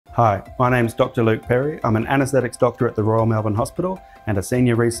Hi, my name's Dr. Luke Perry. I'm an anaesthetics doctor at the Royal Melbourne Hospital and a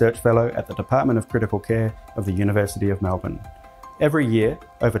senior research fellow at the Department of Critical Care of the University of Melbourne. Every year,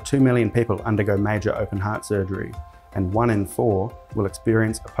 over 2 million people undergo major open heart surgery, and 1 in 4 will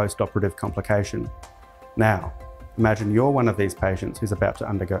experience a post-operative complication. Now, imagine you're one of these patients who's about to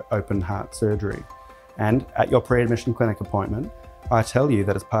undergo open heart surgery, and at your pre-admission clinic appointment, I tell you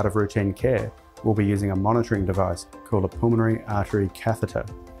that as part of routine care, we'll be using a monitoring device called a pulmonary artery catheter.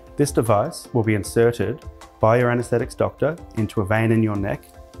 This device will be inserted by your anaesthetics doctor into a vein in your neck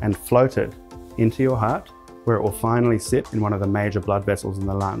and floated into your heart, where it will finally sit in one of the major blood vessels in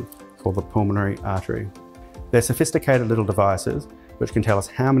the lung, called the pulmonary artery. They're sophisticated little devices which can tell us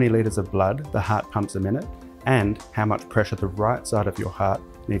how many litres of blood the heart pumps a minute and how much pressure the right side of your heart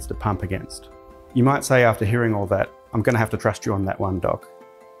needs to pump against. You might say after hearing all that, I'm going to have to trust you on that one, doc.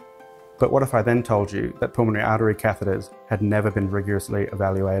 But what if I then told you that pulmonary artery catheters had never been rigorously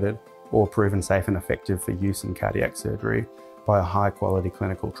evaluated or proven safe and effective for use in cardiac surgery by a high-quality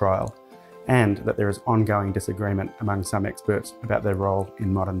clinical trial, and that there is ongoing disagreement among some experts about their role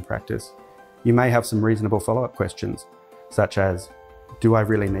in modern practice? You may have some reasonable follow-up questions, such as, do I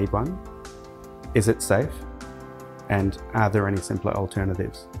really need one? Is it safe? And are there any simpler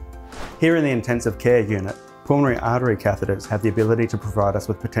alternatives? Here in the intensive care unit, pulmonary artery catheters have the ability to provide us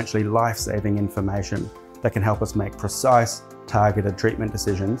with potentially life-saving information that can help us make precise, targeted treatment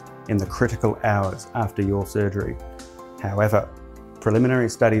decisions in the critical hours after your surgery. However, preliminary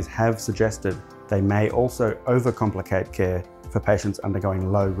studies have suggested they may also overcomplicate care for patients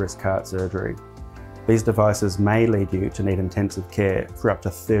undergoing low-risk heart surgery. These devices may lead you to need intensive care for up to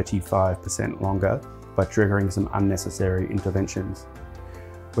 35% longer by triggering some unnecessary interventions.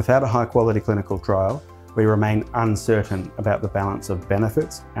 Without a high-quality clinical trial, we remain uncertain about the balance of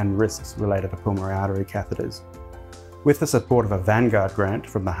benefits and risks related to pulmonary artery catheters. With the support of a Vanguard Grant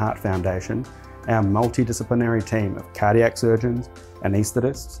from the Heart Foundation, our multidisciplinary team of cardiac surgeons,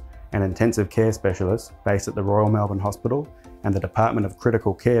 anaesthetists, and intensive care specialists based at the Royal Melbourne Hospital and the Department of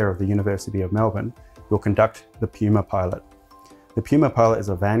Critical Care of the University of Melbourne will conduct the PUMA Pilot. The PUMA Pilot is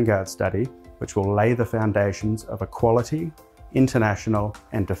a Vanguard study which will lay the foundations of a quality, international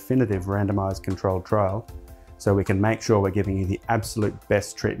and definitive randomised controlled trial, so we can make sure we're giving you the absolute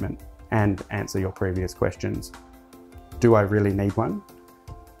best treatment and answer your previous questions. Do I really need one?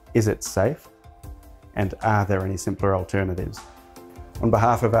 Is it safe? And are there any simpler alternatives? On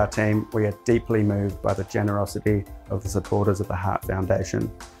behalf of our team, we are deeply moved by the generosity of the supporters of the Heart Foundation,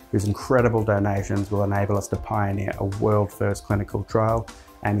 whose incredible donations will enable us to pioneer a world-first clinical trial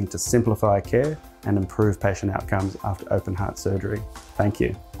aiming to simplify care and improve patient outcomes after open heart surgery. Thank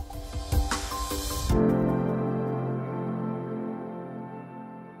you.